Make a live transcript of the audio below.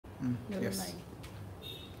Yes.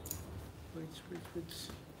 Which.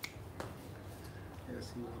 Yes,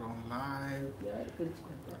 you are on live.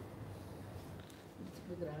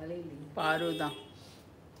 Paru da.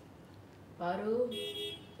 Paru,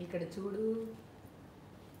 ikkada chudu.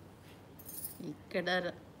 Ikkada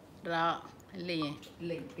ra. இல்லையே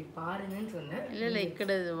இல்லை இப்படி பாருங்கன்னு சொன்னேன். இல்லை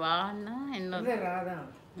ikkada வான்னா என்ன ராதா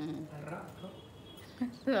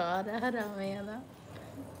ராதா ராமையாதான்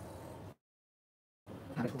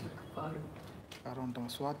பாரு Around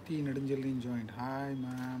Swati Nedunjalin joined. Hi,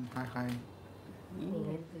 ma'am. Hi.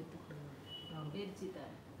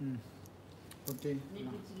 Okay.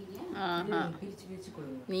 பிரிச்சு பிரிச்சு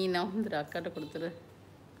கொடுங்க. நீ நவுந்துரு அக்காட்ட கொடுத்துரு.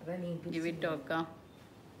 அதான் நீங்க Give it to அக்கா.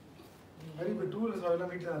 இப்போ டூல்ஸ்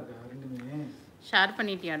எல்லாம் வீட்ல இருக்கா ரெண்டுமே ஷேர்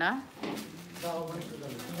பண்ணிட்டியாடா?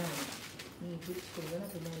 நீ பிரிச்சு கொடுங்க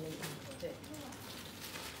பின்னாடி.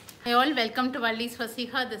 Hi all, welcome to Vallis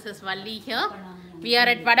Vaseha. This is Valli here. We are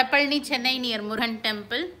at Vadapalani, Chennai near Murugan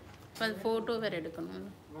temple. For photo வேற எடுக்கணும்.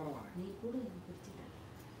 நீ கூட பிரிச்சுடா.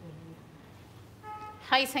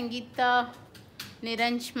 Hi Sangeeta,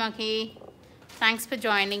 Niranj Maghe. Thanks for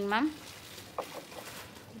joining, ma'am.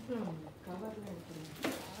 கவர்ல இருக்கு.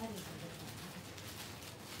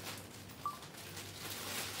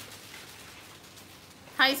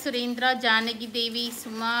 Hi Surendra, Janagi Devi,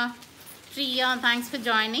 Suma, Priya, thanks for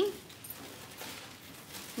joining.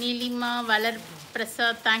 Neelima, Valar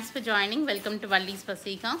Prasad, thanks for joining. Welcome to Vallis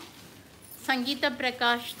Vaseha. Sangeeta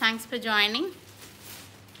Prakash, thanks for joining.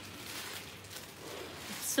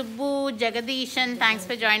 Subbu Jagadishan, thanks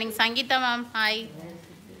for joining. Sangeeta ma'am, hi.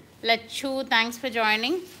 Lachu, thanks for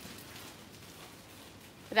joining.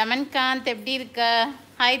 Ramankant, eppadi irukka?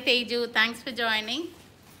 Hi Teju, thanks for joining.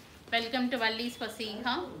 Welcome to Vallis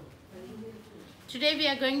Vaseha. Today we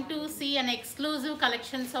are going to see an exclusive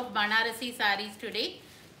collections of Banarasi sarees today.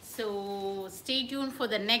 So stay tuned for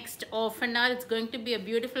the next half an hour. It's going to be a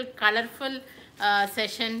beautiful, colorful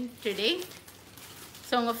session today.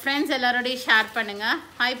 So உங்க friends எல்லாரோடய share பண்ணுங்க.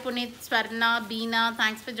 Hi Punit, Swarna, Beena,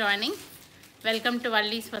 thanks for joining. Welcome to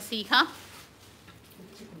Vallis Vaseha.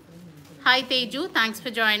 Hi Teju, thanks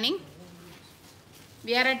for joining.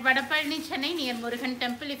 We are at Vadapalani, Chennai near Murugan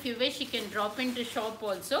temple. If you wish, you can drop into shop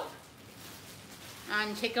also and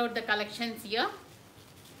check out the collections here.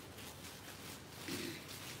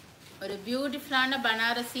 ஒரு பியூட்டிஃபுல்லான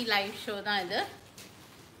Banarasi live show தான் இது.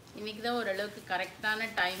 இன்றைக்கி தான் ஓரளவுக்கு கரெக்டான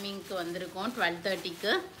டைமிங்க்கு வந்திருக்கோம்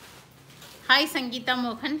 12:30க்கு. ஹாய் சங்கீதா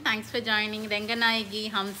மோகன், thanks for joining. Ranganayaki,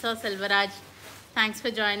 Hamza Selvaraj, thanks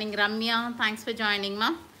for joining. Ramya, thanks for joining மா.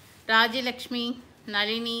 Rajalakshmi,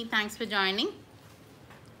 Nalini, thanks for joining.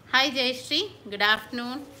 Hi Jayashree, good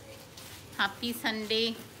afternoon. Happy Sunday.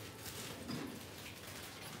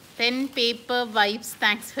 10 paper vibes,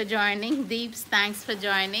 thanks for joining. Deeps, thanks for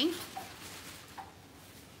joining.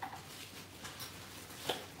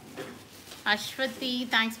 Ashwati,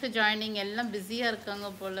 thanks for joining. எல்லாம் பிஸியாக இருக்காங்க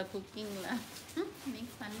போல் குக்கிங்கில்.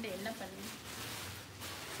 இன்னைக்கு Sunday என்ன பண்ணி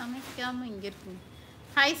சமைக்காமல் இங்கே இருக்குங்க.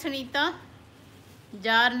 Hi Sunita.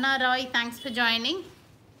 Jharna Rai, thanks for joining.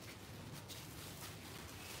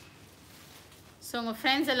 So உங்கள்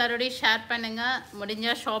ஃப்ரெண்ட்ஸ் எல்லாரோடையும் ஷேர் பண்ணுங்கள்.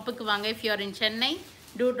 முடிஞ்சால் ஷாப்புக்கு வாங்க. If you are in Chennai,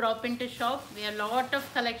 two drop in to shop. We are lot of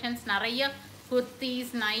collections, நிறைய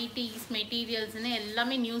குர்த்திஸ், நைட்டிஸ், மெட்டீரியல்ஸ்னு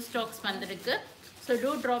எல்லாமே நியூ ஸ்டாக்ஸ் வந்திருக்கு. So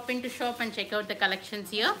two drop in to shop and check out the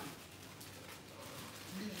collections here.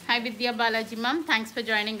 Hi Vidya Balaji ma'am, thanks for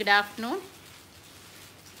joining. Good afternoon.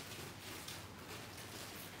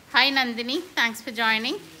 Hi Nandini, thanks for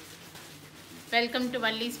joining. Welcome to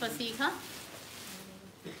Vallis Vaseha.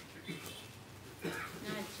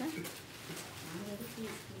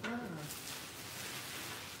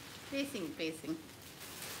 Facing.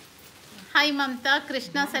 Hi Mamta,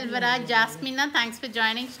 Krishna Selvaraj, Jasmina, thanks for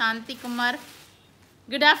joining. Shanti Kumar,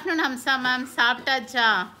 good afternoon Hamsa ma'am. Saaptacha?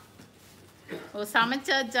 Oh,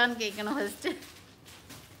 samachachaanu kekano first.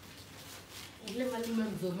 இல்ல மல்லி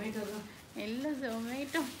ma'am Zomato தான். illa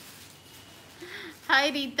Zomato. Hi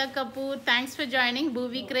Rita Kapoor, thanks for joining.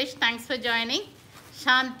 Bhuvi Krish, thanks for joining.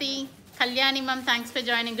 Shanti, Kalyani ma'am, thanks for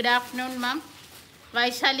joining. Good afternoon ma'am.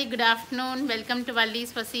 Vaishali, good afternoon. Welcome to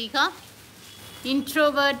Vallis Vaseha.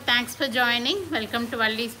 Introvert, thanks for joining. Welcome to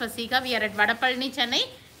Vallis Vaseha. We are at Vadapalani, Chennai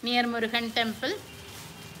near Murugan temple.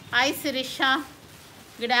 Hi Sirisha,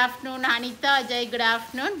 good afternoon. Anita, Ajay, good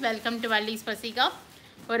afternoon. Welcome to Vallis Vaseha.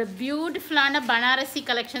 ஒரு பியூட்டிஃபுல்லான Banarasi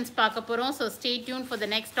collections பார்க்க போகிறோம். So stay tune for the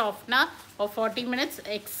next of an hour or 40 minutes.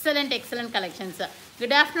 Excellent collections.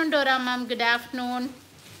 Good afternoon Dora ma'am, good afternoon.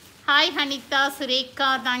 Hi Hanitha, Surekha,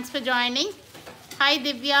 thanks for joining. Hi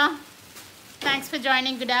Divya, thanks for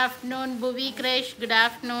joining. Good afternoon. Bhuvi Krish, good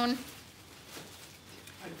afternoon.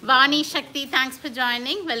 Vani Shakti, thanks for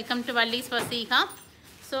joining. Welcome to Vallis Vaseha.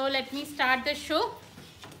 So let me start the show.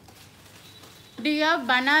 Do you have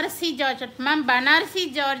Banarasi Georgette? Ma'am,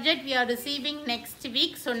 Banarasi Georgette we are receiving next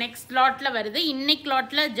week. So next lot la varudhu. Innik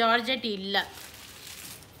lot la Georgette illa.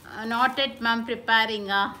 Not yet ma'am preparing.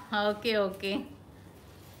 Okay, okay.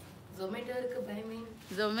 Zomato irukku bayame.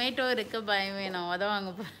 Zomato irukku bayame na. Adha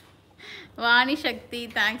vaanga. Vani Shakti,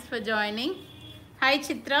 thanks for joining. Hi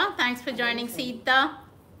Chitra, thanks for joining. Sita.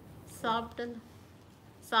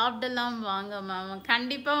 சாப்பிடலாம் வாங்க ma'am.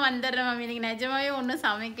 கண்டிப்பாக வந்துடுறேன் ma'am. இன்னைக்கு நிஜமாவே ஒன்றும்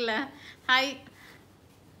சமைக்கல. Hi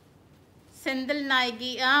Senthil நாயகி.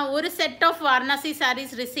 ஒரு set of Varanasi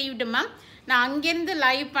saris received ma'am. நான் அங்கேருந்து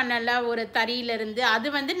லைவ் பண்ணலை ஒரு தறியிலேருந்து. அது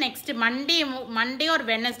வந்து நெக்ஸ்ட் மண்டே ஒரு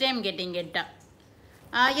Wednesday I'm getting it.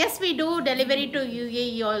 S we do delivery to UAE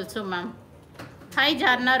also ma'am. Hi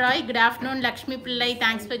Jharna Rai, good afternoon. Lakshmi பிள்ளை,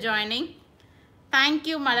 thanks for joining. Thank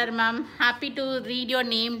you, Malar ma'am. Happy to read your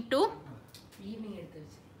name too. Evening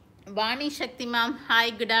எடுத்துச்சு. Vani Shakti ma'am. Hi,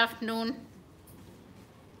 good afternoon.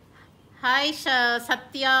 Hi,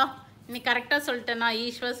 Satya. நீ கரெக்டாக சொல்லிட்டேனா?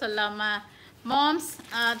 ஈஸ்வர் சொல்லாமா? Moms,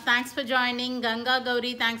 thanks for joining. Ganga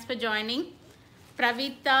Gauri, thanks for joining.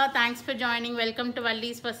 Pravita, thanks for joining. Welcome to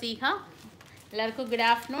Vallis Vaseha. எல்லாருக்கும் good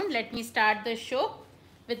afternoon. Let me start the show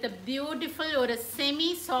with a beautiful or a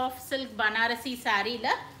semi soft silk Banarasi saree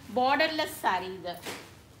la borderless saree இது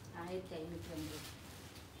 1550.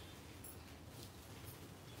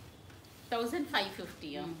 1550.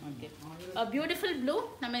 Okay. A beautiful blue.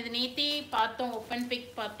 நம்ம இது நேத்தே பார்த்தோம், open big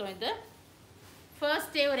பார்த்தோம். இது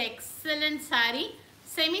first day ஒரு excellent saree,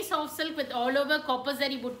 semi soft silk with all over copper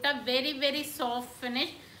zari butta, very very soft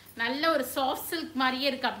finish. நல்ல ஒரு சாஃப்ட் சில்க் மாதிரியே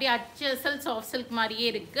இருக்குது. அப்படியே HSL சாஃப்ட் சில்க் மாதிரியே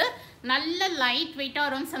இருக்குது. நல்ல லைட் வெயிட்டாக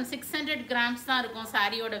வரும். சம் 600 grams தான் இருக்கும்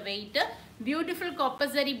சாரியோட வெயிட்டு. பியூட்டிஃபுல்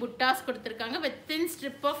காப்பர் ஜரி புட்டாஸ் கொடுத்துருக்காங்க with thin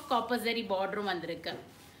strip of copper zari பார்டரும் வந்திருக்கு.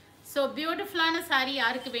 ஸோ பியூட்டிஃபுல்லான சாரி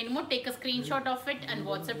யாருக்கு வேணுமோ take a screenshot of it and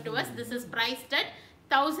WhatsApp to us. This is prized at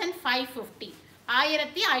 1550.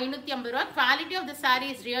 1550 ரூபா. Quality of the sorry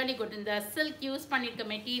is really good. இந்த சில்க் யூஸ் பண்ணியிருக்க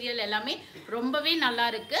material எல்லாமே ரொம்பவே நல்லா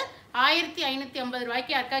இருக்கு. 1550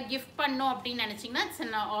 ரூபாய்க்கு யாருக்கா கிஃப்ட் பண்ணும் அப்படின்னு நினச்சிங்கன்னா இட்ஸ்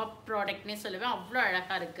அன் ஆப் ப்ராடக்ட்னே சொல்லுவேன். அவ்வளோ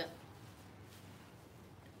அழகாக இருக்கு.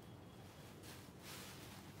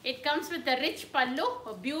 It comes with a rich pallu,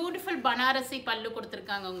 a beautiful Banarasi pallu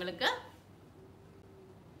கொடுத்திருக்காங்க உங்களுக்கு.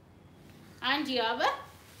 And you have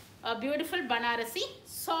a beautiful Banarasi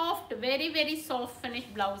soft, very very soft finish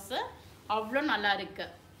blouse. அவ்வளோ நல்லா இருக்கு.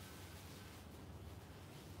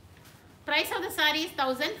 Price of the saree is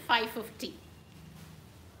 1550.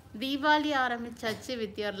 Deepavali ஆரம்பிச்சாச்சு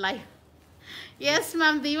with your life. Yes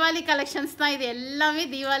ma'am, Deepavali collections தான் இது. எல்லாமே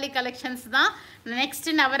Deepavali collections தான். நெக்ஸ்ட்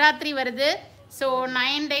நவராத்திரி வருது. ஸோ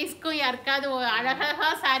 9 டேஸ்க்கும் யாருக்காவது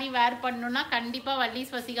அழகழகாக சாரீ வேர் பண்ணணுன்னா கண்டிப்பாக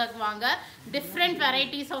வல்லிஸ் வசிகாவுக்கு வாங்க. Different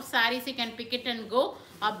varieties of saris you can big it and go.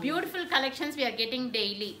 Beautiful collections we are getting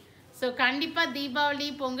daily. So கண்டிப்பாக தீபாவளி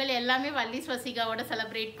பொங்கல் எல்லாமே வல்லிஸ் வசிகாவோட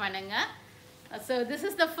செலிப்ரேட் பண்ணுங்கள். So this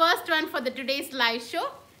is the first one for the today's live show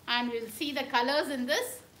and will see the colours in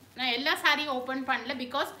this. நான் எல்லா சாரியும் open பண்ணல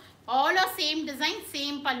because all are same design,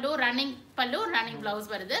 same pallu, running blouse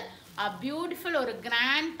வருது. A beautiful or a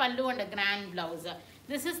grand pallu and a grand blouse.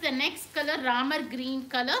 This is the next color, ramar green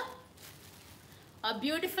color. A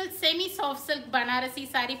beautiful semi soft silk Banarasi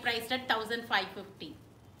saree priced at 1550.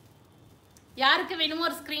 யாருக்கு வேணுமோ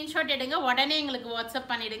ஒரு screenshot எடுங்க, உடனே எங்களுக்கு WhatsApp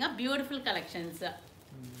பண்ணிடுங்க. Beautiful collections.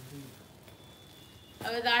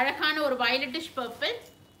 அது அழகான ஒரு வயலட்டிஷ் பர்பிள்,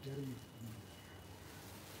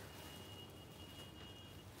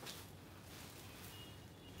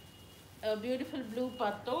 பியூட்டிஃபுல் ப்ளூ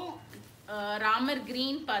பார்த்தோம், ராமர்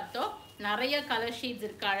க்ரீன் பார்த்தோம். நிறைய கலர் ஷேட்ஸ்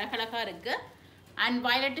இருக்குது, அழகழகாக இருக்குது. அண்ட்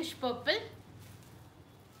வயலட்டிஷ் பர்பிள்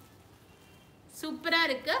சூப்பராக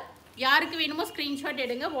இருக்குது. யாருக்கு வேணுமோ ஸ்க்ரீன்ஷாட்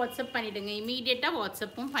எடுங்க, வாட்ஸ்அப் பண்ணிவிடுங்க. இமீடியட்டாக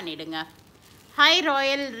வாட்ஸ்அப்பும் பண்ணிவிடுங்க. Hi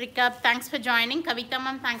Royal ரிகப், thanks for joining. Kavitha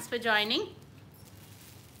ma'am, thanks for joining.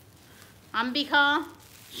 Ambika,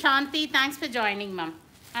 Shanti, thanks for joining ma'am.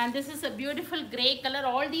 And this is a beautiful grey color.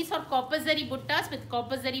 All these are copper zari buttas with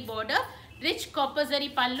copper zari border, rich copper zari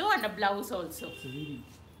pallu and a blouse also.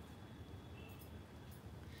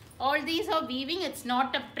 All these are weaving, it's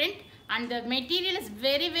not a print, and the material is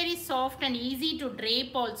very very soft and easy to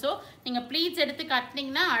drape also. Ninga pleats eduthu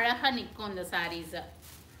katningna alaga nikkum the sarees.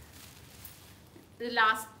 The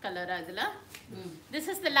last color adula. This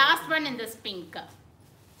is the last one in this pink.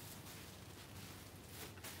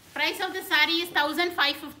 Price of the saree is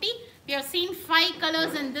 1550. We have seen 5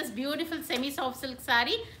 colors in this beautiful semi soft silk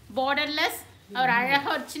saree. Borderless or alaga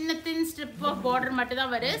or chinna thin strip of border mattu da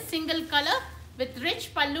varu. Single color with rich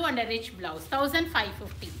pallu and a rich blouse.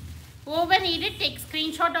 1550. Over needed, take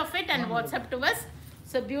screenshot of it and WhatsApp to us.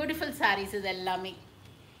 So beautiful sarees இது எல்லாமே.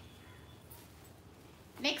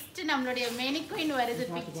 Next நம்மளுடைய மெனிக்வீன் வருது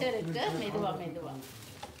picture இருக்கு. மெதுவா.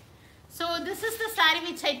 So this is the saree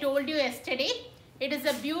which I told you yesterday. It is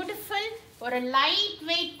a beautiful or a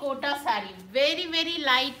lightweight kota saree. Very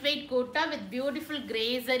lightweight kota with beautiful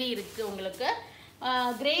grey zari இருக்கு உங்களுக்கு.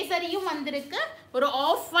 grey zariயும் வந்திருக்கு, ஒரு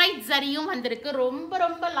ஆஃப் ஒயிட் zariயும் வந்திருக்கு.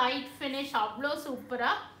 ரொம்ப லைட் ஃபினிஷ், அவ்வளோ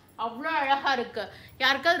சூப்பரா, அவ்வளோ அழகா இருக்கு.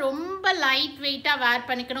 யாருக்காவது ரொம்ப லைட் வெயிட்டா வேர்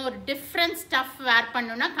பண்ணிக்கணும், ஒரு டிஃப்ரெண்ட் ஸ்டஃப் வேர்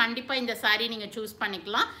பண்ணணும்னா கண்டிப்பா இந்த saree நீங்க சூஸ்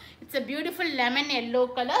பண்ணிக்கலாம். It's a beautiful lemon yellow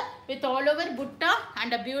color with all over butta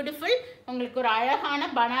and a beautiful உங்களுக்கு ஒரு அழகான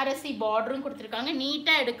பனாரசி பார்டரும் கொடுத்திருக்காங்க.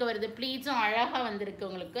 நீட்டா எடுக்க வருது, ப்ளீட்ஸும் அழகா வந்திருக்கு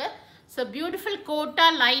உங்களுக்கு. So beautiful quota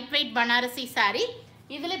light weight Banarasi saree.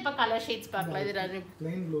 இதுல இப்ப கலர் ஷேட்ஸ் பார்க்கலாம். இது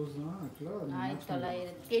plain blouse தான் actually.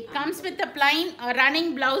 it comes with a plain running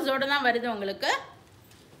blouse ஓட தான் வருது உங்களுக்கு.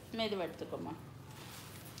 மெதுவா எடுத்துக்கோமா.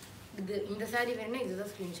 இந்த saree வேணும்னா இதுதான்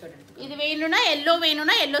ஸ்கிரீன்ஷாட் எடுத்துக்கோங்க. இது வேணும்னா எல்லோ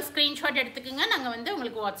வேணும்னா எல்லோ ஸ்கிரீன்ஷாட் எடுத்துக்கோங்க. நாங்க வந்து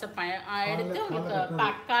உங்களுக்கு வாட்ஸ்அப் எடுத்து உங்களுக்கு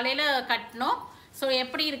காலையில கட்டணும். ஸோ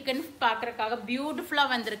எப்படி இருக்குன்னு பார்க்கறதுக்காக பியூட்டிஃபுல்லா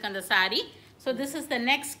வந்திருக்கு அந்த saree. So this is the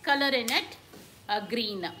next colour in it,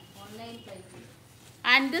 green.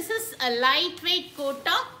 And this is a lightweight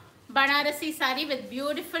kota Banarasi saree with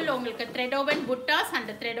beautiful உங்களுக்கு thread woven buttas and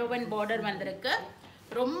thread woven border வந்திருக்கு.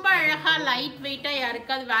 ரொம்ப அழகா லைட் வெயிட்டா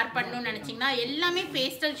யாருக்காவது வேர் பண்ணணும்னு நினைச்சீங்கன்னா எல்லாமே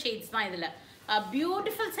பேஸ்டல் ஷேட்ஸ் தான் இதுல. A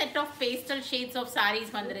beautiful set of pastel shades of sarees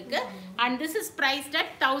வந்திருக்கு. And this is priced at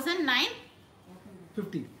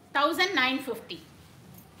 1950.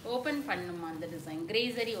 Open பண்ணுமா அந்த டிசைன்? கிரே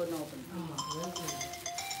zari ஒன்னு ஓபன் பண்ணுமா?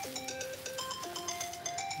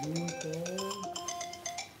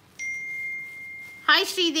 Hi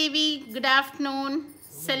Sridevi, good afternoon.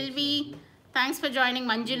 Selvi, thanks for joining.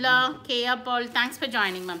 Manjula, Kea Paul, thanks for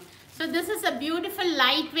joining ma'am. So this is a beautiful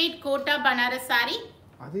lightweight kota Banaras saree.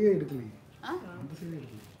 அதே எடுக்கல. அந்த saree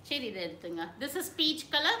எடுக்கல. சரி இத எடுத்துங்க. This is peach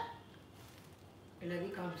color.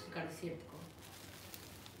 எல்லாத்தையும் காமிச்சு கடைசி எடுத்துக்கோ.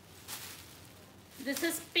 This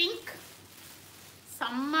is pink.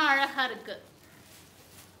 செம்ம அழகா இருக்கு.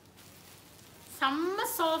 செம்ம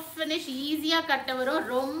சாஃப்ட் ஃபினிஷ், ஈஸியா கட்ட வரும்.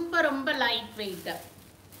 ரொம்ப light weight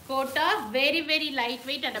quota, very light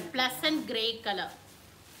weight and a pleasant grey color.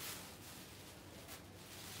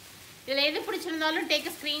 இதுல எது பிடிச்சிருந்தாலும் take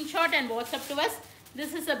a screenshot and WhatsApp to us.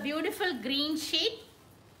 This is a beautiful green shade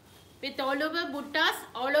with all over buttas,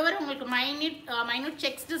 all over உங்களுக்கு minute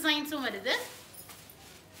checks designsum வருது.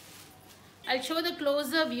 I'll show the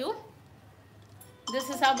closer view. This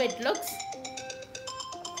is how it looks.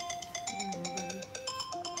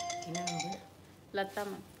 Lata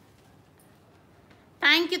ma'am.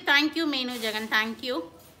 Thank you Menu Jagan, thank you.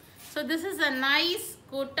 So this is a nice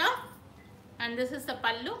kota and this is the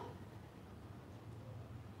pallu.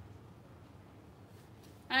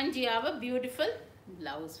 And you have a beautiful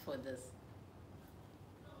blouse for this.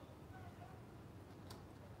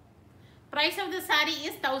 Price of the saree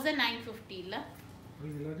is 1950 illa.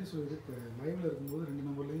 இல்லாட்டி சொல்லுது லைவ்ல இருக்கும்போது ரெண்டு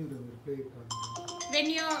நம்பர்லயும் reply பண்ணுங்க.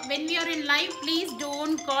 When we are in live, please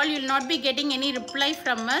don't call. You will not be getting any reply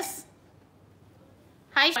from us.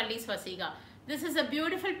 Hi Vallis Vaseha. This is a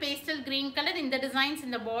beautiful pastel green color. In the designs in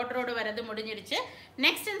the border oda varadu mudinjiruchu.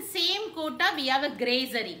 Next in same kota we have a grey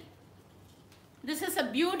zari. This is a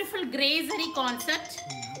beautiful grey zari concept.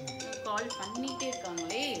 Call பண்ணிட்டே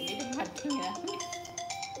இருக்காங்களே, எதுக்கு மாட்டீங்க?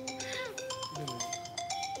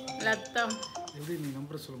 லத்தம் எப்படி நீ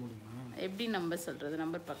number சொல்ல முடியுமா? எப்படி number சொல்றது?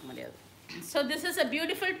 நம்பர் பார்க்க முடியாது. So this is a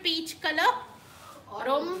beautiful peach color.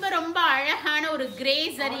 ரொம்ப அழகான ஒரு கிரே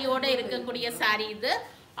ஜரியோட இருக்கக்கூடிய saree இது.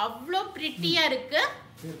 அவ்ளோ பிரிட்டியா இருக்கு.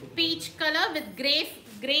 peach color with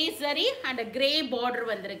grey zari and a grey border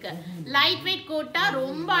வந்திருக்கு. லைட் வெயிட் கோட்டா,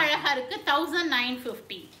 ரொம்ப அழகா இருக்கு.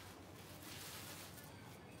 1950.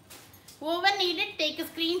 Over needed, take a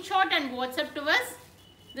screenshot and WhatsApp to us.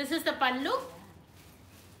 This is the pallu.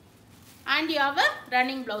 And you have a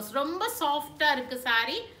running blouse. ரொம்ப சாஃப்ட்டா இருக்கு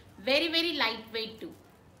saree. Very light weight too.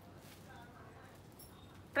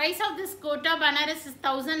 Price of this kota Banaras is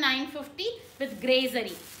 1950 with grey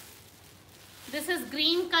zari. This is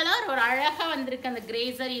green color. ஒரு அழகா வந்திருக்கு அந்த grey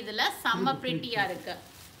zari இதுல. செம்ம பிரிட்டியா இருக்கு.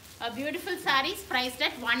 A beautiful sarees priced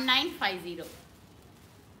at 1950.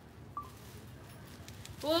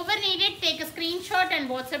 Over needed, take a screenshot and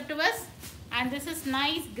WhatsApp to us. And this is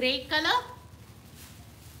nice grey color.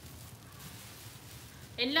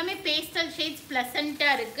 எல்லாமே pastel shades placenta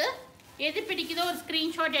இருக்கு. எது பிடிக்குதோ ஒரு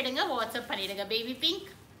ஸ்கிரீன்ஷாட் எடுங்க, வாட்ஸ்அப் பண்ணிடுங்க. Baby pink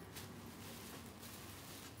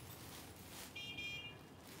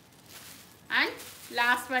and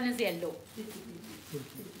last one is yellow.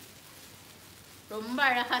 ரொம்ப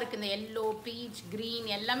அழகா இருக்கு இந்த yellow, peach, green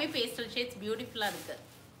எல்லாமே பேஸ்டல் ஷேட்ஸ் பியூட்டிஃபுல்லா இருக்கு.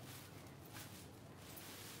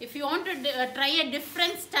 If you want to try a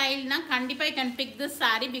different style na kandipa you can pick this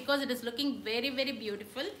saree because it is looking very very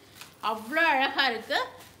beautiful. Avlo alaga irukku.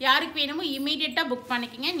 Yarukku venumo immediate book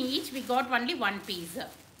panikkinga and each we got only one piece.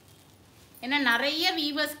 ஏன்னா நிறைய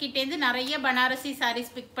viewers கிட்டேருந்து நிறைய Banarasi sarees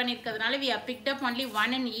big பண்ணியிருக்கிறதுனால we have picked up only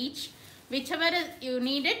one in each. Whichever you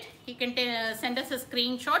need it, you can send us a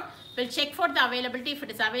screenshot. We'll check for the availability. If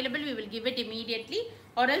it is available, we will give it immediately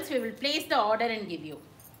or else we will place the order and give you.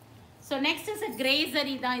 So next is a grey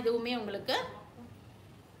zari தான் இதுவுமே உங்களுக்கு.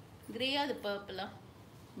 Grey or the purple?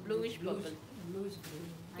 Bluish purple. Bluish grey.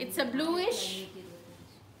 It's a bluish.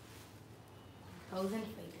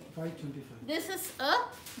 525. This is a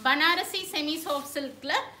Banarasi semi soft silk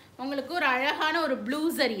la உங்களுக்கு ஒரு அழகான ஒரு blue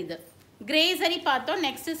zari இது. Grey zari பார்த்தோம்.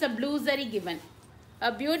 Next is a blue zari given. A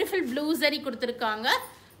beautiful blue zari கொடுத்திருக்காங்க.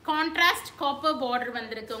 Contrast copper border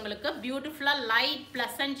வந்திருக்கு உங்களுக்கு. Beautiful light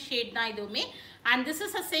pleasant shade தான் இதுவுமே. And this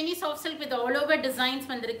is a semi soft silk with all over designs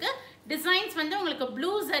வந்திருக்கு. Designs வந்து உங்களுக்கு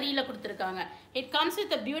blue zari ல கொடுத்திருக்காங்க. It comes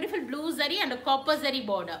with a beautiful blue zari and a copper zari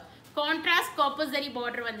border. Contrast copper zari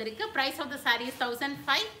border வந்திருக்கு. Price of the saree is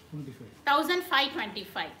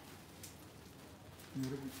 1525.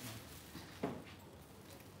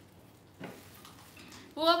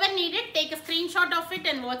 Whoever need it, take a screenshot of it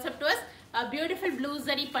and WhatsApp to us. A beautiful blue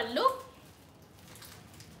zari pallu.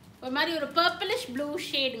 ஒரு மாதிரி ஒரு purplish blue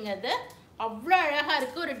ஷேடுங்க அது. அவ்வளோ அழகா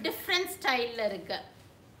இருக்கு. ஒரு different ஸ்டைல்ல இருக்கு.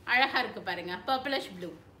 அழகா இருக்கு பாருங்க. purplish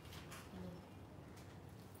blue.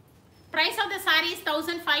 Price of the saree is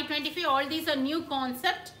 1525. All these are new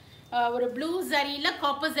concept. ஒரு blue zariல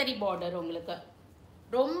copper zari border உங்களுக்கு.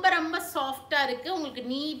 ரொம்ப ரொம்ப சாஃப்ட்டா இருக்கு. உங்களுக்கு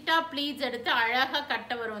நீட்டா ப்ளீட்ஸ் எடுத்து அழகா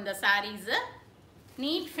கட்ட வரும் இந்த sarees.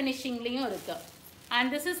 Neat finishingலயும் இருக்கு. And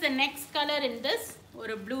this is the next color in this.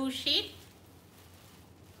 ஒரு blue shade.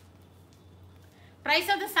 Price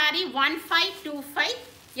of the saree 1525.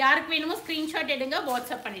 யாருக்கு வேணுமோ screenshot எடுங்க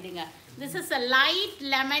WhatsApp பண்ணிடுங்க. This is a light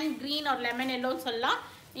lemon green or lemon yellow சொல்லலாம்.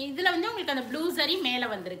 இதுல வந்து உங்களுக்கு அந்த blue zari மேல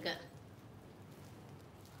வந்திருக்கு.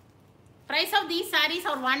 Price of these sarees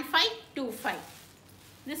are 1525.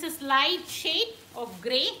 This is light shade of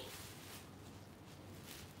grey.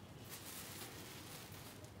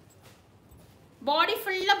 Body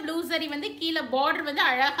full blue zari வந்து கீழ border வந்து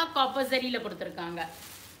அழகா copper zari ல கொடுத்திருக்காங்க.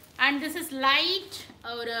 And this is light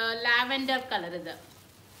ஒரு lavender color இது.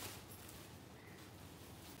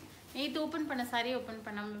 இது ஓபன் பண்ண saree ஓபன்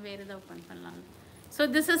பண்ணாம வேற ஏதாவது ஓபன் பண்ணலாம். So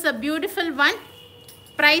this is a beautiful one.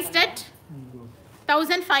 Priced at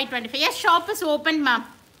 1525. Yes, shop is open ma'am.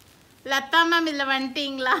 Latha ma'am இல்ல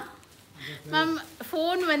வந்துட்டீங்களா? Ma'am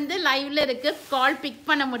phone வந்து liveல இருக்கு. Call pick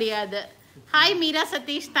பண்ண முடியாது. Hi Meera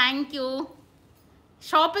Satish, thank you.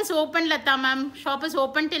 Shop is open Latha ma'am. Shop is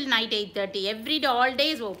open till night 8:30. Every day, all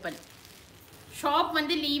days open. Shop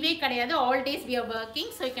வந்து leave கிடையாது. All days we are working.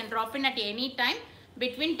 So you can drop in at any time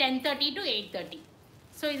between 10:30 to 8:30.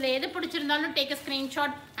 So இதுல எது பிடிச்சிருந்தாலும் take a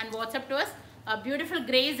screenshot and WhatsApp to us. A beautiful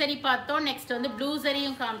grey zari பார்த்தோம். Next வந்து blue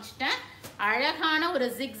zariயும் காமிச்சிட்டேன். அழகான ஒரு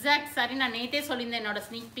zigzag saree. நான் நேத்தே சொல்லியிருந்தேன் என்னோட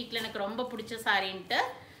sneak peekல எனக்கு ரொம்ப பிடிச்ச சாரின்ட்டு.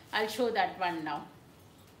 I'll show that one now.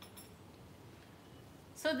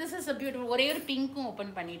 So this is a beautiful. ஒரே ஒரு பிங்க்கும்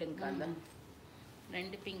ஓபன் பண்ணிடுங்க அந்த.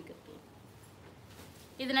 ரெண்டு பிங்க் இருக்கு.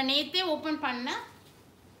 இது நான் நேத்தே ஓபன் பண்ண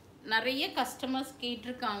நிறைய கஸ்டமர்ஸ்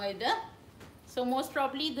கேட்டிருக்காங்க இது. So most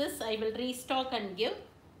probably this I will restock and give.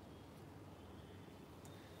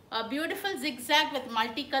 A beautiful zigzag with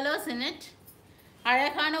multicolors in it.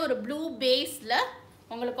 அழகான ஒரு blue baseல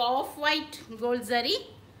உங்களுக்கு off white gold zari.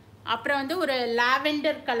 அப்புறம் வந்து ஒரு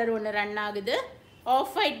lavender color ஒன்னு ரன் ஆகுது.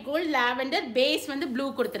 Off white gold lavender base வந்து blue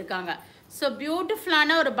கொடுத்திருக்காங்க. So beautifulaன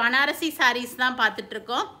ஒரு பனாரசி sarees தான் பார்த்துட்டு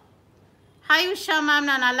இருக்கோம். Hi Usha ma'am,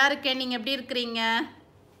 நான் நல்லா இருக்கேன். நீங்க எப்படி இருக்கீங்க?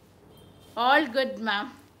 All good ma'am.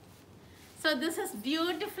 So this is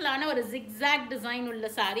beautifulaன ஒரு zigzag design உள்ள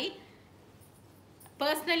saree.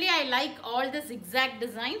 Personally I like all the zigzag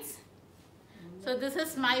designs. So this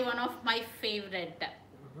is one of my favorite.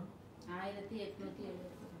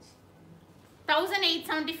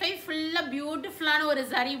 1875 full beautifulaன ஒரு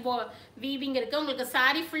zari weaving இருக்கு. உங்களுக்கு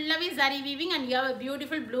saree fullaவே zari weaving and you have a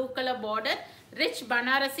beautiful blue color border, rich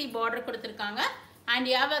Banarasi border கொடுத்திருக்காங்க and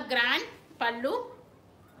you have a grand pallu.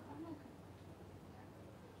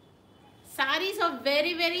 Sarees are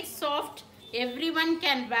very very soft. Everyone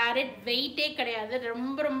can wear it. Weight கிடையாது.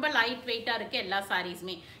 ரொம்ப ரொம்ப light weight இருக்கு எல்லா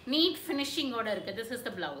sareesமே. Neat finishing ஓட இருக்கு. This is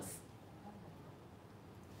the blouse.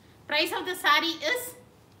 Price of the saree is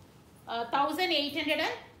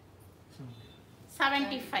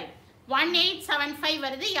 1875. 1875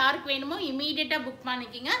 வருது. யாருக்கு வேணுமோ immediate book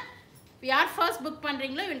பண்ணிக்கங்க. யார் first book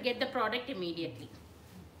பண்றீங்களோ you will get the product immediately.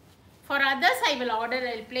 For others I will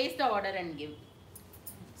place the order and give.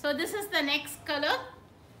 So this is the next color.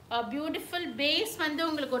 Beautiful base வந்து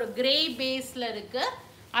உங்களுக்கு ஒரு grey பேஸில் இருக்குது.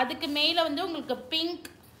 அதுக்கு மேலே வந்து உங்களுக்கு பிங்க்,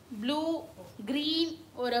 ப்ளூ, க்ரீன்,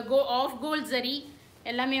 ஒரு ஆஃப் கோல்ட் ஜரி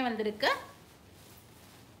எல்லாமே வந்திருக்கு.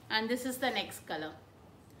 And this is the next color.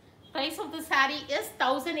 Price of the saree is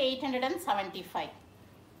 1875.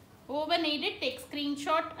 Whoever need it, take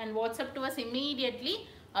screenshot and WhatsApp to us immediately.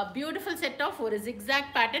 A beautiful set of ஒரு zigzag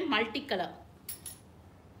pattern multicolor.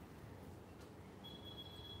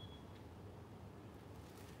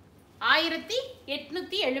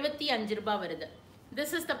 ₹1875 வருது.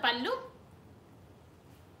 This is the pallu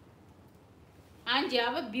and you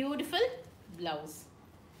have a beautiful blouse.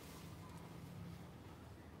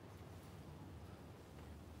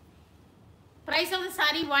 Price of the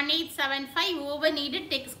saree 1875. Whoever need it,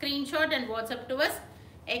 take screenshot and WhatsApp to us.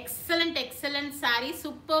 Excellent saree,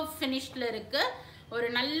 super finishedல இருக்கு. ஒரு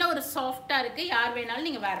நல்ல ஒரு சாஃப்ட்டா இருக்கு. யார் வேணாலும்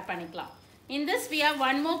நீங்க wear பண்ணிக்கலாம். In this we have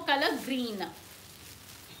one more color, green.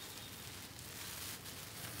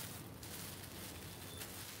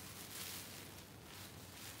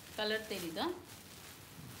 Color தெரியுதா?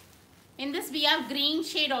 In this we have green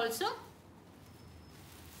shade also.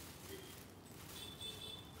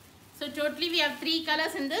 So totally we have 3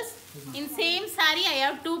 colors in this. In same saree I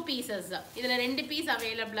have 2 pieces. இதுல 2 piece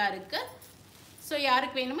available இருக்கு. So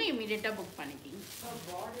யாருக்கு வேணுமோ immediate book பண்ணிக்கீங்க.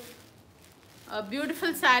 A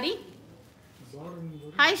beautiful saree.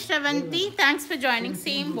 Hi Shravanti, thanks for joining.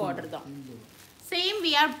 Same border தான். Same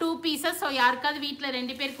we have 2 pieces. So யாருக்காவது வீட்ல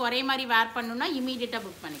 2 பேருக்கு ஒரே மாதிரி wear பண்ணனும்னா immediate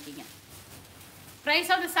book பண்ணிக்கீங்க.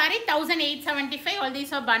 Price of the saree 1875. All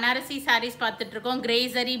these are Banarasi sarees பார்த்துட்டு இருக்கோம். Grey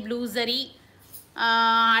zari, blue zari.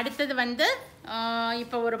 அடுத்தது வந்து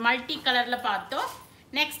இப்போ ஒரு மல்டி கலரில் பார்த்தோம்.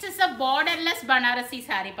 Next is a borderless Banarasi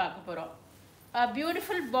saree பார்க்க போகிறோம்.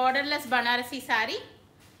 Beautiful borderless Banarasi saree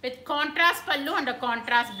with contrast pallu and a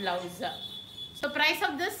contrast blouse. So price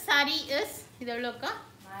of this saree is இது எவ்வளோக்கா?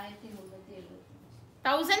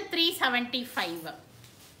 1375.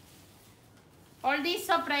 All these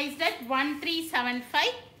are priced at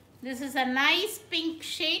 1375. This is a nice pink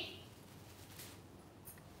shade.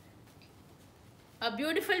 A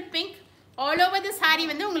beautiful pink. All over the saree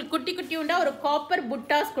வந்து உங்களுக்கு குட்டி குட்டி உண்டா ஒரு copper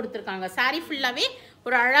புட்டாஸ் கொடுத்துருக்காங்க. saree ஃபுல்லாகவே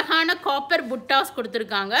ஒரு அழகான காப்பர் புட்டாஸ்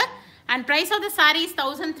கொடுத்துருக்காங்க. And price of the saree is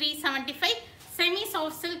 1375. Semi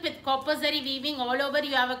soft silk with copper zari weaving. All over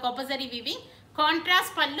you have a copper zari weaving.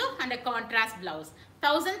 Contrast pallu and a contrast blouse.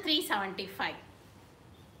 1375.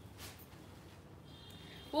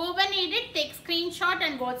 Whoever need it, take screenshot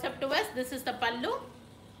and WhatsApp to us. This is the pallu.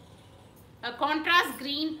 A contrast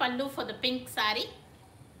green pallu for the pink saree.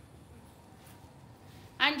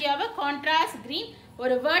 And you have a contrast green.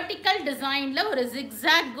 ஒரு vertical designல ஒரு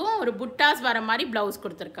zigzag-ம் ஒரு புட்டாஸ் வர மாதிரி blouse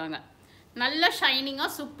கொடுத்துருக்காங்க. நல்ல ஷைனிங்கா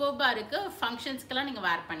சூப்பர்பா இருக்கு. ஃபங்க்ஷன்ஸ்க்கெல்லாம் நீங்க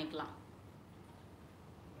wear பண்ணிக்கலாம்.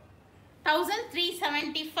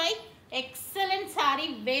 1375. Excellent saree,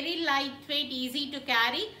 very lightweight, easy to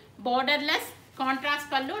carry, borderless, contrast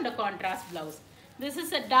pallu and a contrast blouse. This is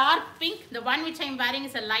a dark pink. The one which I am wearing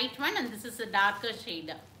is a light one and this is a darker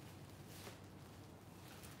shade.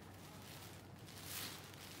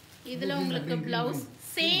 இதுல உங்களுக்கு blouse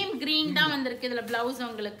same green தான் வந்திருக்கு. இதுல blouse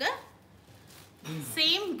உங்களுக்கு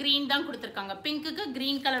same green தான் கொடுத்திருக்காங்க. பிங்க்குக்கு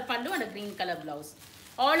green color pallu and a green color blouse.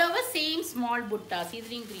 All over same small buttas.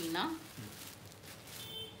 இதுலயும் green ஆ?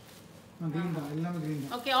 green தான், எல்லாமே green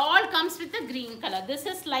தான். Okay, all comes with a green color. This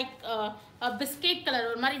is like a biscuit color.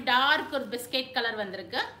 ஒரு மாதிரி dark ஒரு biscuit color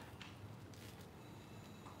வந்திருக்கு.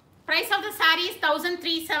 Price of the saree is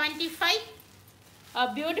 1375. A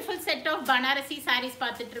beautiful set of Banarasi sarees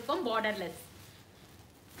பார்த்துட்டு இருக்கோம். Borderless.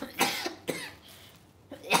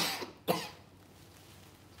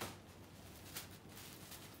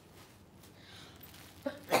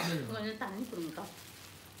 கொஞ்சம் தண்ணி குடுங்கக்கா.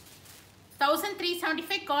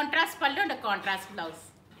 1375 contrast pallu and a contrast blouse.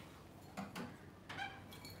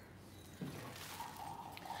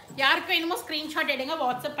 யாருக்கு வேணுமோ ஸ்கிரீன்ஷாட் எடுங்க,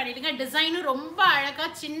 வாட்ஸ்அப் பண்ணிடுங்க. டிசைனும் ரொம்ப அழகா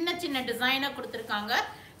சின்ன சின்ன டிசைனா கொடுத்துருக்காங்க.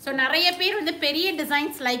 ஸோ நிறைய பேர் வந்து பெரிய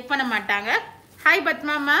டிசைன்ஸ் லைக் பண்ண மாட்டாங்க. Hi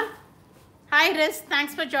Padma ma'am. Hi Ris,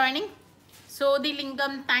 thanks for joining. சோதி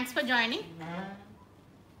லிங்கம், thanks for joining.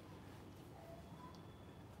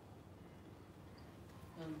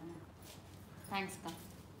 Thanks, Ka.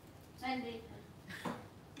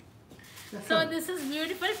 So this is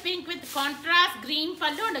beautiful pink with contrast green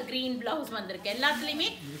pallu and a green blouse வந்திருக்கு. எல்லாத்துலயுமே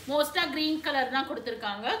மோஸ்டா green color தான்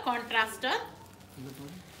கொடுத்திருக்காங்க contrast.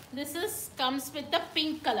 This is comes with the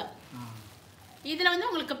pink color. இதுல வந்து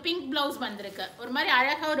உங்களுக்கு pink blouse வந்திருக்கு. ஒரு மாதிரி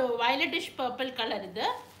அழகா ஒரு violetish purple color இது.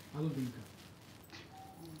 அது pink.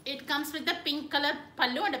 It comes with the pink color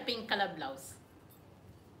pallu and a pink color blouse.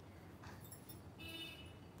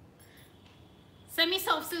 Semi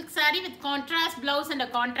soft silk saree with contrast blouse and a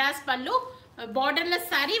contrast pallu, borderless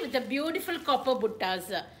saree with a beautiful copper buttas.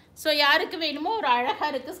 So யாருக்கு வேணுமோ ஒரு அழகா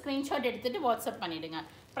இருக்கு screenshot எடுத்துட்டு WhatsApp பண்ணிடுங்க.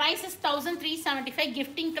 Price is 1375.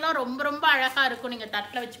 கிஃப்டிங்க்குலாம் ரொம்ப ரொம்ப அழகா இருக்கும் நீங்க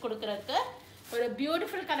தட்டில் வச்சு கொடுக்கறதுக்கு. ஒரு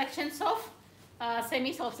beautiful collections of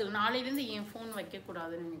semi soft silk. நாளையிலேருந்து என் ஃபோன்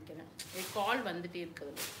வைக்கக்கூடாதுன்னு நினைக்கிறேன். ஒரு கால் வந்துட்டே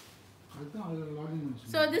இருக்குது.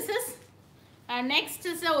 So this is next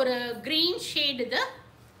is ஒரு க்ரீன் ஷேட் இது.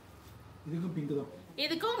 இதுக்கும் பிங்க் தான்.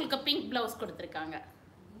 இதுக்கும் உங்களுக்கு பிங்க் ப்ளவுஸ் கொடுத்துருக்காங்க.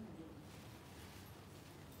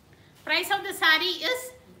 Price of the saree is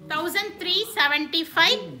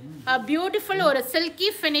 1375. A beautiful or a silky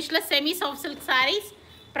finished semi soft silk sarees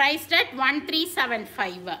priced at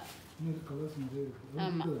 1375.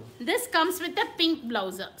 This comes with a pink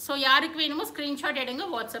blouse. So யாருக்கு வேணுமோ screenshot எடுங்க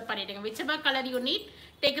வாட்ஸ்அப் பண்ணிடுங்க. Whichever color you need,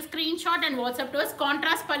 take a screenshot and WhatsApp to us.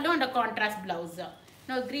 Contrast pallu and a contrast blouse.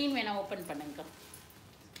 Now green வேணா open பண்ணுங்க.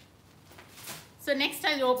 So next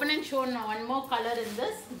I'll open and show one more color in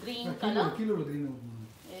this green color. கீழ உள்ள green open பண்ணுங்க.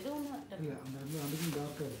 இல்ல அந்த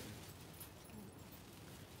டார்க்கா இருக்கு.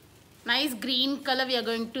 Nice green color we are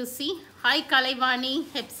going to see. Hi Kalaivani,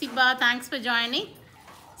 Hepsiba, thanks for joining.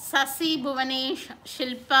 Sasi, Bhuvanesh,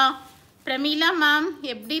 Shilpa, Pramila ma'am,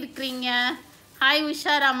 எப்படி இருக்கீங்க? Hi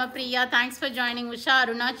Usha Ramapriya, thanks for joining. Usha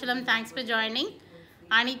Arunachalam, thanks for joining.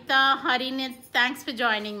 Anita Harinit, thanks for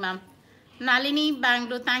joining ma'am. Nalini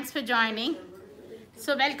Bangalore, thanks for joining. So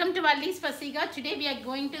welcome to Vallis Vaseha. Today we are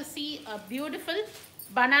going to see a beautiful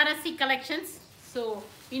Banarasi collections. So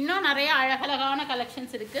இன்னும் நிறைய அழகழகான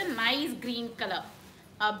collections இருக்கு. Nice green color,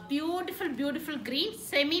 a beautiful green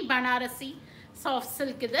semi Banarasi soft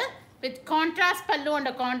silk இது with contrast pallu and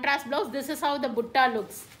a contrast blouse. This is how the butta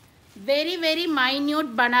looks. Very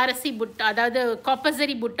minute Banarasi butta, அதாவது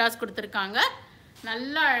copper zari buttas கொடுத்திருக்காங்க.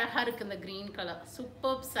 நல்ல அழகா இருக்கு இந்த green color.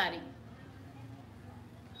 Superb saree.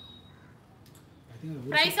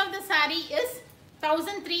 Price of the saree is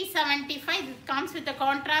 1375. It comes with a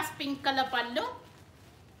contrast pink color pallu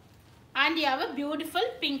and you have a beautiful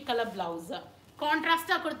pink color blouse.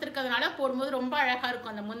 கான்ட்ராஸ்டா கொடுத்திருக்கிறதுனால போடும்போது ரொம்ப அழகா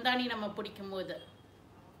இருக்கும் அந்த முந்தானி நம்ம பிடிக்கும்போது.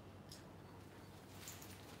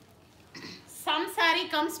 Some saree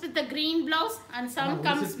comes with a green blouse and some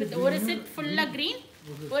comes with ஒரு set ஃபுல்லா green,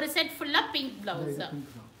 ஒரு செட் ஃபுல்லா pink blouse.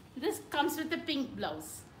 This comes with a pink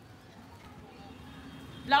blouse.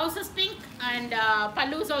 Blouse is pink and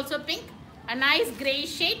pallu is also pink. A nice grey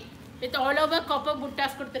shade with all over copper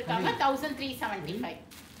buttas கொடுத்திருக்காங்க. 1375.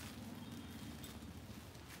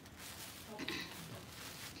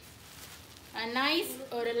 A nice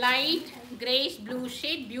or a light grayish blue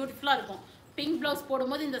shade, beautiful-ஆ இருக்கும். Pink blouse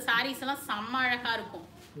போடும்போது இந்த sarees எல்லாம் செம்ம அழகா இருக்கும்.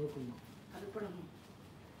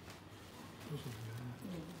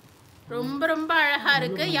 ரொம்ப அழகா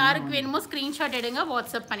இருக்கு. யாருக்கு வேணுமோ ஸ்கிரீன்ஷாட் எடுங்க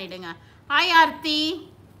வாட்ஸ்அப் பண்ணிடுங்க. Hi Aarti,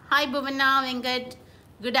 hi Bhuvana, Venkat,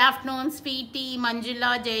 good afternoon. Sweetie,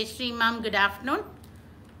 Manjula, Jayashree ma'am, good afternoon.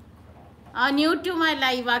 New to my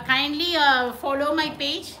live, kindly follow my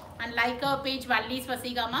page and like our page Vallis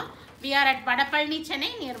Vaseha ma'am. We are at Vadapalani,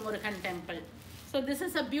 Chennai near Murugan temple. So this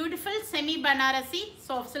is a beautiful semi Banarasi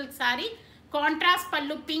soft silk saree. Contrast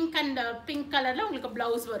pallu pink and pink color la உங்களுக்கு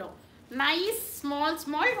blouse வரும். Nice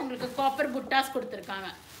small உங்களுக்கு copper buttas கொடுத்திருக்காங்க.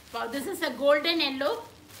 Wow, this is a golden yellow.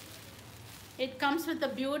 It comes with a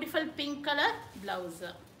beautiful pink color blouse.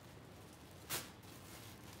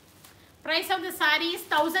 Price of the saree is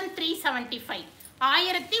 1375.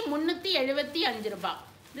 1375 ரூபாய்.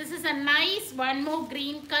 This is a nice one more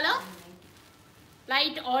green color,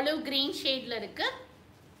 light olive green shade la irukku.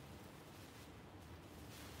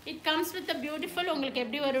 It comes with a beautiful உங்களுக்கு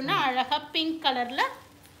எப்படி வரும்னா அழகா pink color la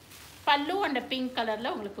pallu and pink color la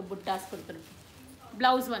உங்களுக்கு buttas கொடுத்திருக்கும்.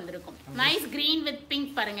 Blouse வந்திருக்கும். Nice green with pink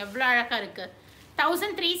பாருங்க எவ்வளவு அழகா இருக்கு.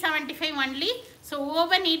 1375 only. So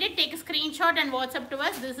whoever needed, take a screenshot and WhatsApp to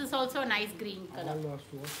us. This is also a nice green color.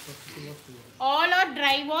 All are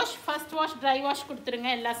dry wash. First wash, dry wash கொடுத்துருங்க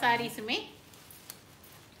எல்லா சாரீஸுமே.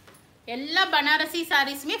 எல்லா Banarasi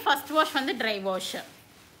சாரீஸுமே first wash வந்து dry wash.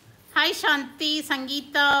 Hi Shanti,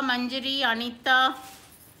 Sangeeta, Manjari, Anita,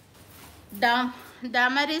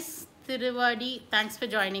 Damaris Tiruvadi. Thanks for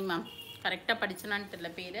joining ma'am. கரெக்டாக படிச்சனான்னு தெரியல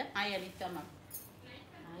பேர். Hi Anita ma'am.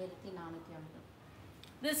 1450.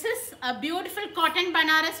 This is a beautiful cotton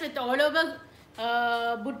banaras with all over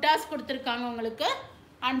buttas கொடுத்திருக்காங்க உங்களுக்கு.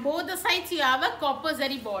 And both the sides you have a copper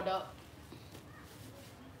zari border.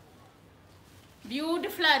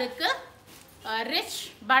 Beautiful இருக்கு. Rich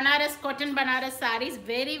banaras cotton banaras sarees,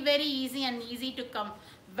 very easy and easy to come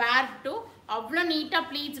wear to. அவ்வளோ நீட்டாக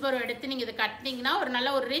pleats வரும். எடுத்து நீங்கள் இதை கட்டினீங்கன்னா ஒரு நல்ல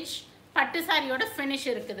ஒரு ரிச் பட்டு சாரியோட ஃபினிஷ்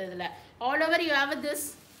இருக்குது இதில். All over you have this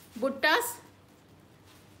buttas,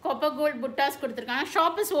 copper gold buttas கொடுத்திருக்காங்க.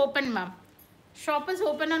 Shop is open ma'am. Shop is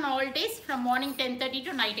open on all days from morning 10:30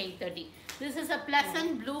 to night 8:30. This is a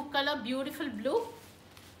pleasant blue color, beautiful blue,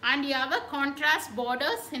 and you have a contrast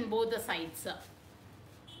borders in both the sides.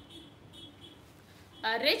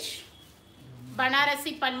 A rich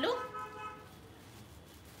Banarasi pallu,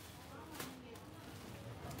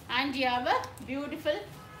 and you have a beautiful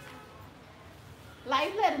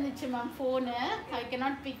live la irundhuchu ma'am phone. I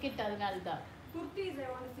cannot pick it adunalda. Kurtis I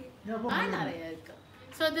want to see. Nariya irukku.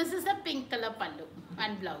 So this is a pink color pallu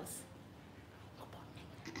and blouse.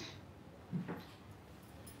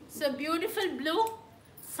 So beautiful blue,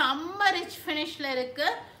 summer rich finish la irukku.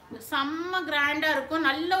 செம்ம கிராண்டா இருக்கும்.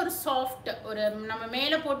 நல்ல ஒரு soft, ஒரு நம்ம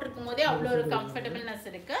மேல போட்டுருக்கும் போதே அவ்வளோ ஒரு கம்ஃபர்டபிள்னஸ்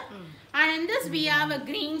இருக்கு. And in this we have a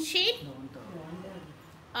green shade,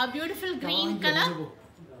 a beautiful green color.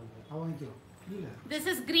 This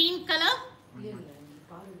is green color.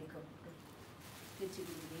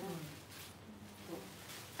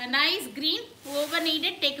 A nice green. Whoever need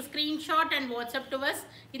it, take a screenshot and WhatsApp to us.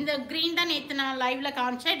 In the green தான் நேத்து நான் லைவ்ல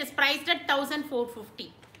காமிச்சேன். It is priced at 1450.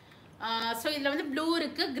 So இதுல வந்து blue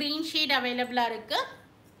இருக்கு, green shade available இருக்கு.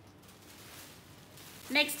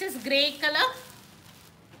 Next is grey color.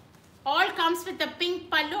 All comes with a pink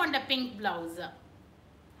pallu and a pink blouse.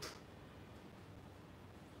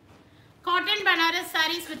 Cotton Banaras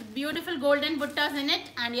sarees with beautiful golden buttas in it,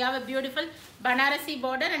 and you have a beautiful Banarasi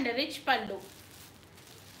border and a rich pallu.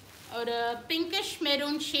 Or a pinkish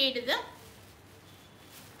maroon shade இது.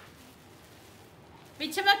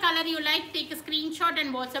 Whichever color you like, take a screenshot and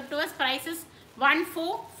WhatsApp to us. Price is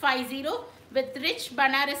 1450 with rich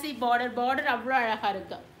Banarasi border. Border அவ்வளோ அழகாக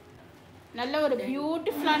இருக்கு. நல்ல ஒரு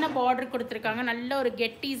பியூட்டிஃபுல்லான border கொடுத்துருக்காங்க. நல்ல ஒரு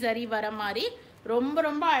கெட்டி சரி வர மாதிரி ரொம்ப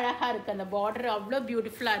ரொம்ப அழகாக இருக்குது. அந்த பார்டர் அவ்வளோ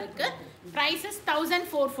பியூட்டிஃபுல்லாக இருக்குது. Price is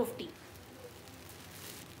 1450.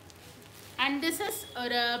 And this is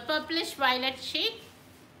ஒரு purplish violet shade.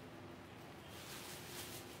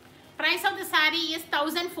 Price of the saree is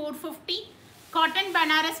 1450. Cotton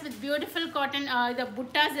Banaras with beautiful cotton the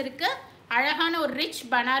buttas irukku. அழகான ஒரு rich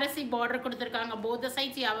Banarasi border கொடுத்திருக்காங்க. Both the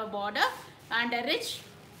sides you have a border and a rich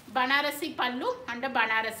Banarasi pallu and a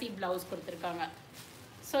Banarasi blouse கொடுத்திருக்காங்க.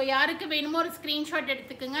 So யாருக்கு வேணுமோ ஒரு screenshot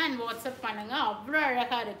எடுத்துக்கோங்க and WhatsApp பண்ணுங்க. அவ்வளோ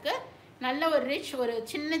அழகாக இருக்கு. நல்ல ஒரு ரிச், ஒரு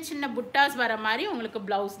சின்ன சின்ன புட்டாஸ் வர மாதிரி உங்களுக்கு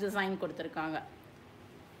ப்ளவுஸ் டிசைன் கொடுத்துருக்காங்க.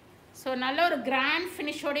 ஸோ நல்ல ஒரு கிராண்ட்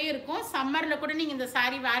ஃபினிஷோடய இருக்கும். சம்மரில் கூட நீங்கள் இந்த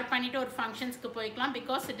சாரீ வேர் பண்ணிவிட்டு ஒரு ஃபங்க்ஷன்ஸ்க்கு போய்க்கலாம்.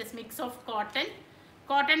 Because it is mix of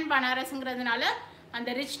cotton பனாரஸுங்கிறதுனால அந்த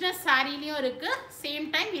ரிச்னஸ் சாரீலையும் இருக்குது. Same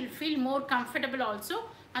time will feel more comfortable also.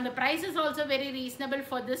 அந்த price is also very reasonable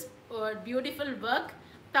for this beautiful work.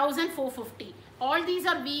 1450. All these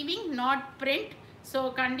are weaving, not print. So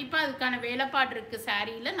கண்டிப்பாக அதுக்கான வேலைப்பாடு இருக்குது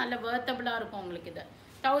சாரியில். நல்ல வர்த்தபுளாக இருக்கும் உங்களுக்கு. இது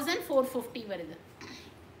 1450 வருது.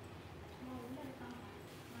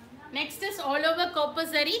 Next is all over copper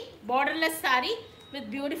zari borderless saree with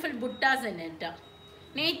beautiful buttas in it.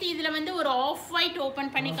 நேத்தி இதுல வந்து ஒரு ஆஃப் ஒயிட்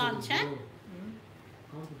ஓபன் பண்ணி காமிச்சேன்.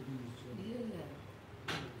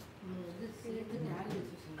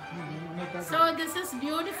 So this is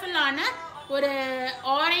beautiful ஆன ஒரு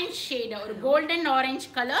orange shade, ஒரு golden orange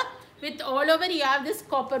color with all over you have this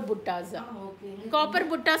copper buttas. Copper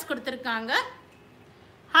buttas கொடுத்திருக்காங்க.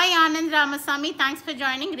 Hi Anand Ramasamy, thanks for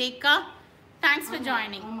joining. Rekha, thanks for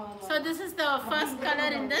joining. So this is the first color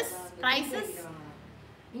in this. Prices?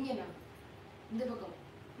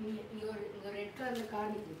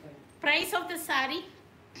 Price of the saree?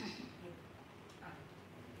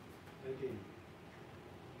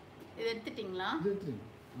 இது எடுத்துட்டீங்களா?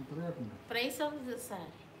 Price of the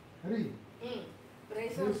saree.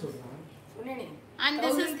 And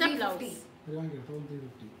this is the blouse.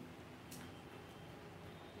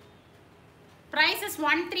 Price is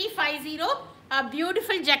 1350. A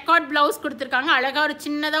beautiful jacquard blouse கொடுத்திருக்காங்க. அழகா ஒரு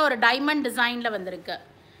சின்னதா ஒரு diamond டிசைன்ல வந்திருக்கு.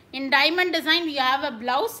 In diamond design we have a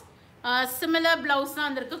blouse. Similar blouse தான்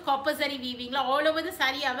வந்திருக்கு. Copper zari weaving. All over the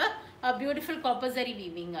saree have a beautiful copper zari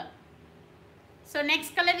weaving. So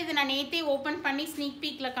next color இது நான் நேத்தே ஓபன் பண்ணி sneak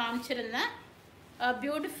peekல காமிச்சிருந்தேன்.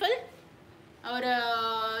 Beautiful ஒரு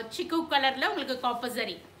chiku கலர்ல உங்களுக்கு copper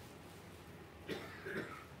zari.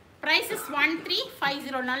 Price is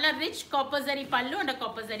 1350. நல்ல rich copper zari pallu and a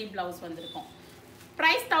copper zari blouse வந்திருக்கும்.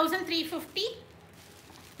 Price 1350.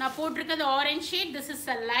 நான் போட்டிருக்கிறது orange shade. This is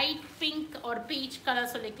a light pink or peach color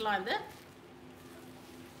சொல்லிக்கலாம். அது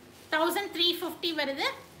 1350 வருது.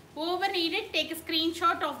 Over needed, take a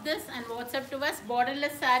screenshot of this and WhatsApp to us.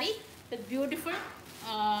 Borderless saree with beautiful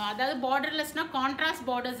அதாவது borderlessனா contrast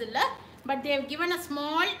borders இல்ல, but they have given a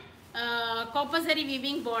small copper zari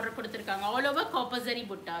weaving border கொடுத்திருக்காங்க. All over copper zari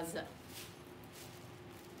buttas.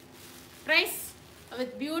 Price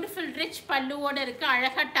with beautiful rich pallu ஓட இருக்கு.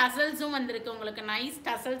 அழகா tassels வந்திருக்கு உங்களுக்கு. Nice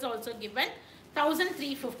tassels also given.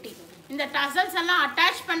 1350. இந்த tassels எல்லாம்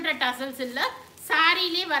அட்டாச் பண்ற டசல்ஸ் இல்ல,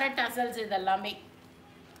 சாரியிலே வர டசல்ஸ் இதெல்லாமே.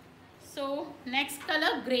 So next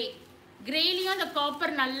colour grey. கிரேலையும் அந்த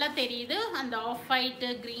காப்பர் நல்லா தெரியுது, அந்த ஆஃப் ஒயிட்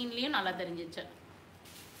கிரீன்லேயும் நல்லா தெரிஞ்சிச்சு.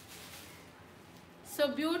 ஸோ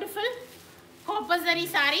பியூட்டிஃபுல் காப்பர் சரி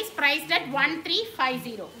சாரீஸ் priced at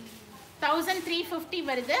 1350. 1350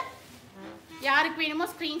 வருது. யாருக்கு வேணுமோ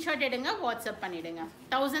ஸ்க்ரீன்ஷாட் எடுங்க, வாட்ஸ்அப் பண்ணிடுங்க.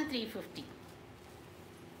 1350.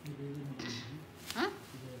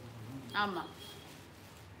 ஆமாம்,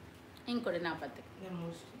 இங்கே கொடு, நான் பார்த்து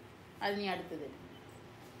அது நீ அடுத்தது.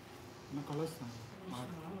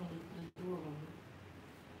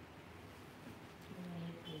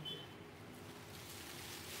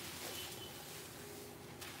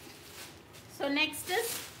 ஸோ நெக்ஸ்ட்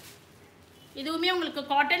இஸ் இதுவுமே உங்களுக்கு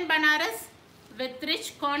cotton Banaras with rich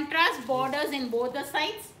contrast borders in both the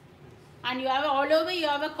sides, and you have all over you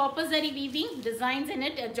have a copper zari weaving designs in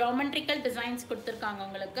it, geometrical designs கொடுத்திருக்காங்க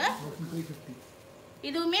உங்களுக்கு.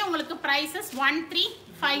 இதுவுமே உங்களுக்கு prices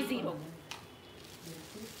 1350.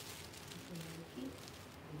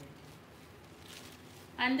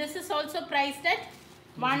 And this is also priced at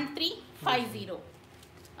 1350.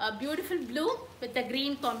 A beautiful blue with a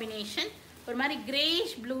green combination. ஒரு மாதிரி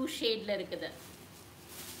grayish blue shadeல இருக்குது.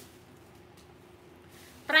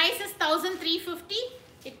 Price is 1350.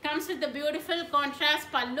 It comes with the beautiful contrast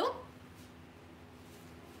pallu,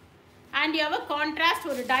 and you have a contrast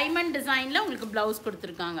ஒரு diamond designல உங்களுக்கு blouse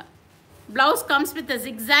கொடுத்திருக்காங்க. Blouse comes with a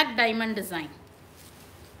zigzag diamond design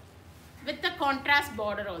with the contrast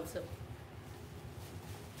border also.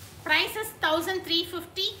 Price is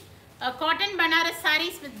 1350. A cotton Banaras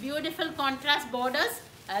sarees with beautiful contrast borders,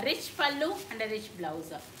 a rich pallu and a rich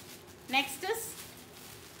blouse. Next is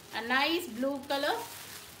a nice blue color.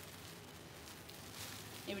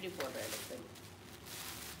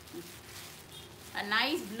 A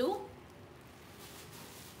nice blue.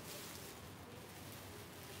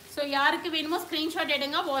 So யாருக்கு வேணுமோ screenshot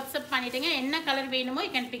எடுங்க, WhatsApp பண்ணிடுங்க. என்ன colour வேணுமோ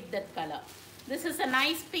you can pick that color. This is a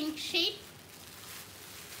nice pink shade.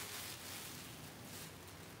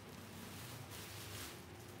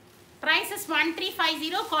 Price is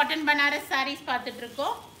 1350. Cotton Banaras sarees பார்த்துட்டு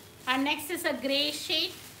இருக்கோம். And next is a grey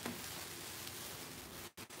shade.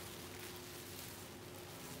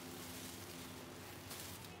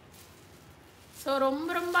 So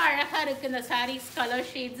ரொம்ப அழகாக இருக்குது இந்த சாரீஸ் கலர்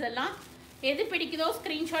ஷேட்ஸ் எல்லாம். எது பிடிக்குதோ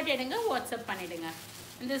ஸ்க்ரீன்ஷாட் எடுங்க, வாட்ஸ்அப் பண்ணிடுங்க.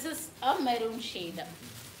 This is a maroon shade.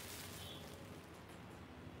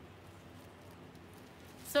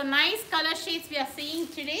 So nice colour shades we are seeing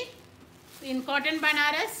today in cotton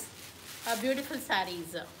Banaras, beautiful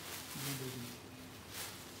saris.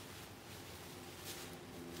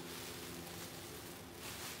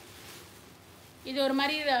 இது ஒரு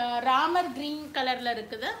மாதிரி ராமர் கிரீன் கலரில்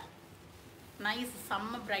இருக்குது. Nice,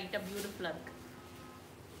 summer bright, beautiful.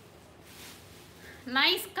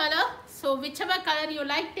 Nice color. So whichever color you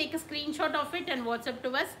like, take a screenshot of it and WhatsApp to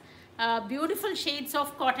us. Beautiful shades of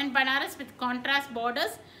cotton banaras with contrast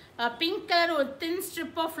borders. Pink color ஒரு thin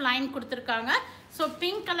strip of line கொடுத்திருக்காங்க. So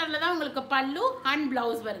pink colorல தான் உங்களுக்கு பல்லு and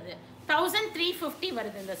blouse வருது. 1350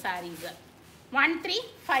 வருது இந்த sarees.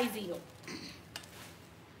 1350.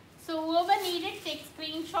 So whoever needed, take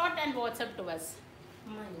screenshot and WhatsApp to us.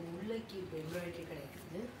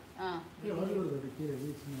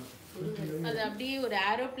 அது அப்படியே ஒரு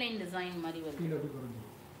ஏரோப்ளேன் டிசைன் மாதிரி வருது.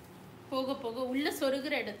 போக போக உள்ள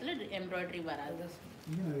சொருகிற இடத்துல எம்ப்ராய்டரி வராது.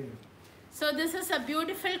 So this is a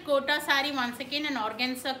beautiful kota saree, once again an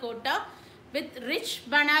organza kota with rich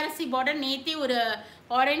Banarasi border. நேத்தி ஒரு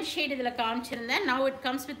orange shade இதில் காமிச்சிருந்தேன். Now it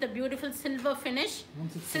comes with a beautiful silver finish,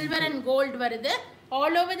 silver and gold வருது.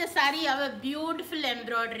 All over the saree have a beautiful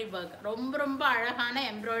embroidery work. ரொம்ப அழகான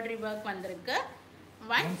embroidery work வந்திருக்கு.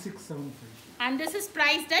 1675. And this is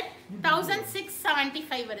priced at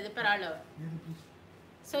 1675 வருது per hour.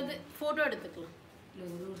 So the photo எடுத்துக்கலாம்.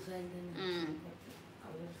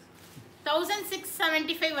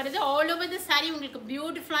 1675 வருது. All over the saree உங்களுக்கு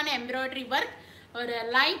பியூட்டிஃபுல்லான embroidery work. ஒரு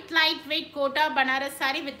light weight kota Banaras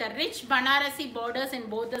saree with a rich Banarasi borders in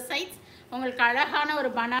both the sides. உங்களுக்கு அழகான ஒரு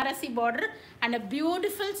Banarasi border and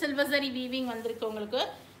beautiful silver சரி வீவிங் வந்திருக்கு. உங்களுக்கு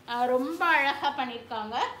ரொம்ப அழகாக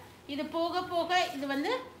பண்ணியிருக்காங்க. இது போக போக இது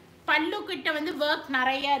வந்து பல்லு கிட்ட வந்து ஒர்க்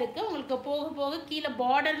நிறையா இருக்குது. உங்களுக்கு போக போக கீழே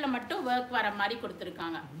பார்டரில் மட்டும் ஒர்க் வர மாதிரி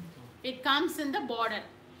கொடுத்துருக்காங்க. It comes in the border.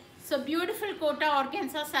 So beautiful quota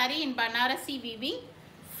organza sari in Banarasi weaving.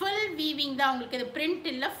 Full weaving தான் உங்களுக்கு, இது பிரிண்ட்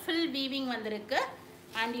இல்லை, ஃபுல் வீவிங் வந்திருக்கு.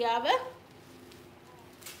 And you have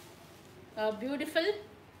a beautiful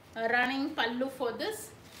running pallu for this.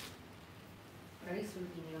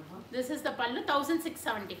 This is the pallu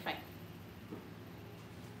 1675.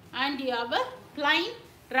 And you have a plain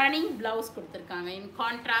running blouse கொடுத்திருக்காங்க in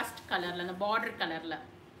contrast colorல அந்த border colorல.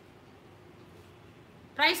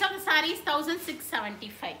 Price of the saree is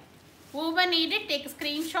 1675. Whoever need it, take a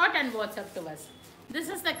screenshot and WhatsApp to us. This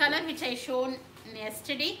is the color which I shown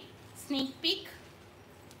yesterday. Sneak peek.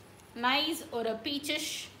 Nice or a peachish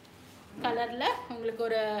colorல உங்களுக்கு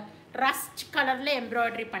ஒரு rust colorல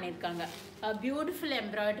embroidery பண்ணிருக்காங்க. A beautiful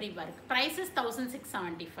embroidery work. Price is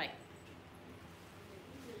 1675.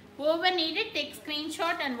 Whoever need it, take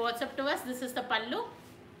screenshot and WhatsApp to us. This is the pallu.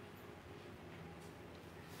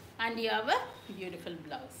 And you have a beautiful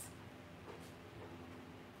blouse.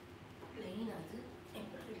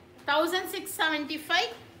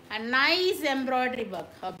 1675 and nice embroidery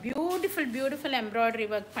work. A beautiful, beautiful embroidery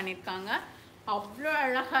work பண்ணிருக்காங்க. அவ்வளோ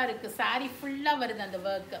அழகா இருக்கு. saree ஃபுல்லா வருது அந்த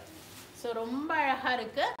work. So ரொம்ப அழகா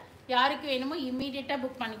இருக்கு. யாருக்கு வேணுமோ immediate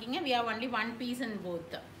book பண்ணிக்கங்க. We have only one piece in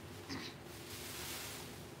both.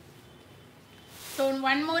 So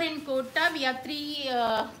one more in kota, we have 3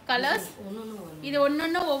 colors. இது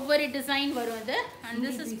ஒன்னொன்னு ஒவ்வொரு டிசைன் வரும் அது. And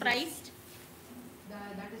this is priced.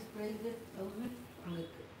 That is priced at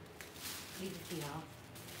 1350.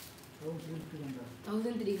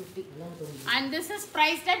 And this is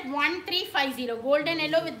priced at 1350. Golden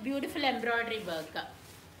yellow with beautiful embroidery work.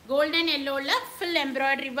 Golden yellow la full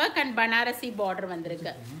embroidery work and Banarasi border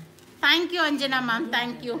வந்திருக்கு. Thank you Anjana ma'am,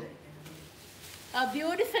 thank you. A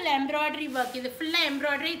beautiful embroidery work. இது full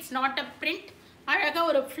embroidery, it's not a print. அழகா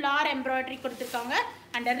ஒரு flower embroidery கொடுத்திருக்காங்க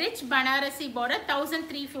and a rich Banarasi border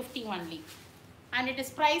 1350 only. And it is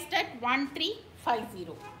priced at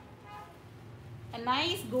 1350. A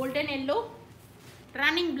nice golden yellow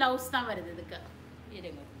running blouse தான் வருது இதுக்கு.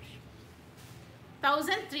 இருங்க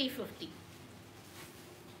 1350.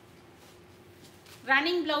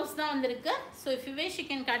 Running blouse தான் வந்திருக்கு. So if you wish you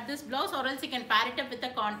can cut this blouse or else you can pair it up with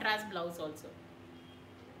a contrast blouse also.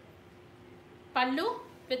 Pallu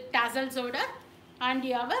with tassels order and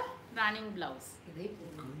you have a running blouse.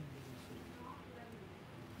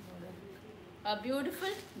 A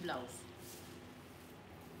beautiful blouse.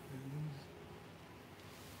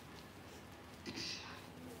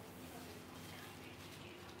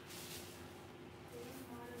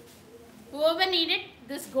 Whoever needed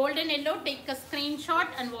this golden yellow, take a screenshot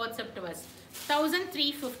and WhatsApp to us.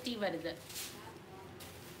 1350 வருது.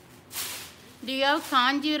 Do you have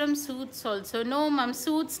Kanjivaram suits also? No ma'am,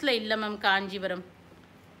 suits la illa ma'am Kanjivaram.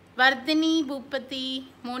 Vardhini, Bhupati,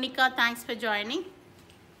 Monica, thanks for joining.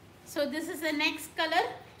 So this is the next color.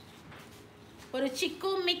 ஒரு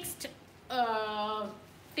chiku mixed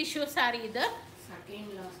tissue saree இது. Second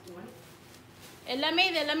last one.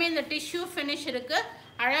 எல்லாமே இந்த tissue finish இருக்கு.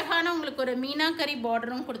 அழகான உங்களுக்கு ஒரு மீனாக்கரி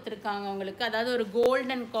பார்டரும் கொடுத்திருக்காங்க உங்களுக்கு. அதாவது ஒரு gold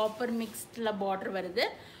and copper mixed la border வருது.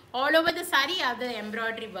 All over the saree other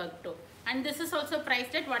embroidery work too. And this is also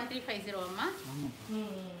priced at 1350 amma.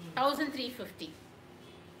 1350.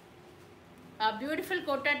 A beautiful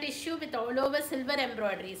kota tissue with all over silver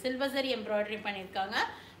embroidery. Silver zari embroidery பண்ணிருக்காங்க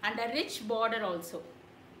and a rich border also.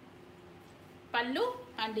 Pallu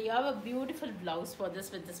and you have a beautiful blouse for this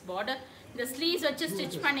with this border. The sleeves வச்சு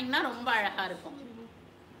stitch பண்ணீங்கன்னா ரொம்ப அழகா இருக்கும்.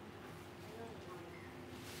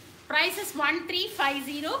 Price is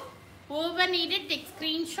 1350. Whoever needed, take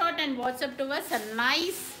screenshot and WhatsApp to us. A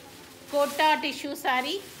nice kota tissue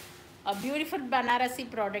saree. A beautiful Banarasi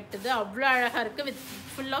product. இது அவ்வளோ அழகா இருக்கு with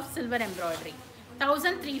full of silver embroidery.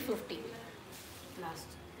 1350. Last.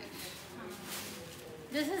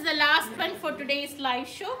 This is the last one for today's live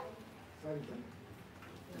show.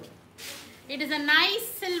 It is a nice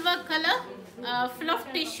silver color, full of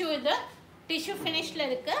tissue. இது tissue finishல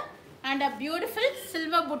இருக்கு and a beautiful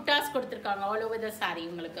silver buttas கொடுத்திருக்காங்க all over the saree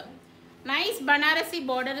உங்களுக்கு. Nice Banarasi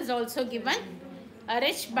border is also given. A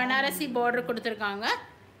rich Banarasi border கொடுத்திருக்காங்க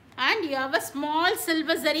and you have a small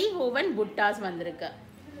silver zari woven buttas வந்திருக்கு.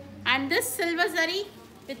 And this silver zari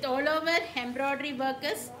with all over embroidery work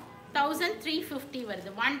is 1350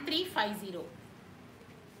 வருது. 1350.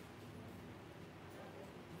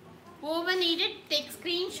 Whoever needed, take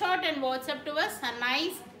screenshot and WhatsApp to us. A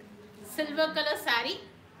nice silver color saree.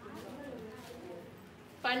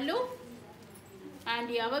 Pallu and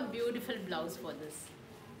you have a beautiful blouse for this.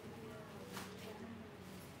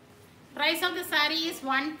 Price of the saree is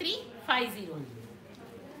 1350.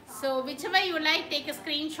 So whichever you like, take a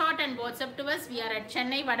screenshot and WhatsApp to us. We are at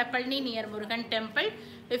Chennai, Vadapalani near Murugan temple.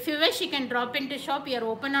 If you wish, you can drop into shop. We are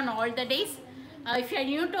open on all the days. If you are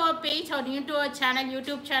new to our page or new to our channel,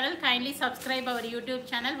 YouTube channel, kindly subscribe our YouTube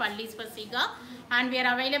channel, Vallis Vaseha. And we are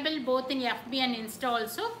available both in FB and Insta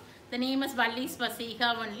also. The name is Vallis Vaseha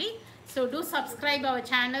only. So do subscribe our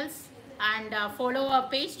channels and follow our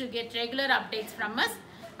page to get regular updates from us.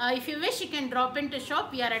 If you wish, you can drop into shop.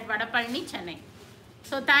 We are at Vadapalani, Chennai.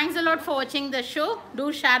 So thanks a lot for watching the show.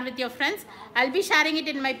 Do share with your friends. I'll be sharing it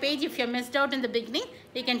in my page. If you missed out in the beginning,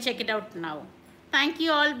 you can check it out now. Thank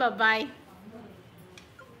you all. Bye-bye.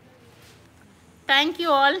 Thank you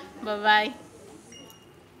all. Bye-bye.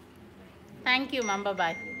 Thank you, ma'am.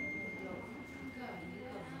 Bye-bye.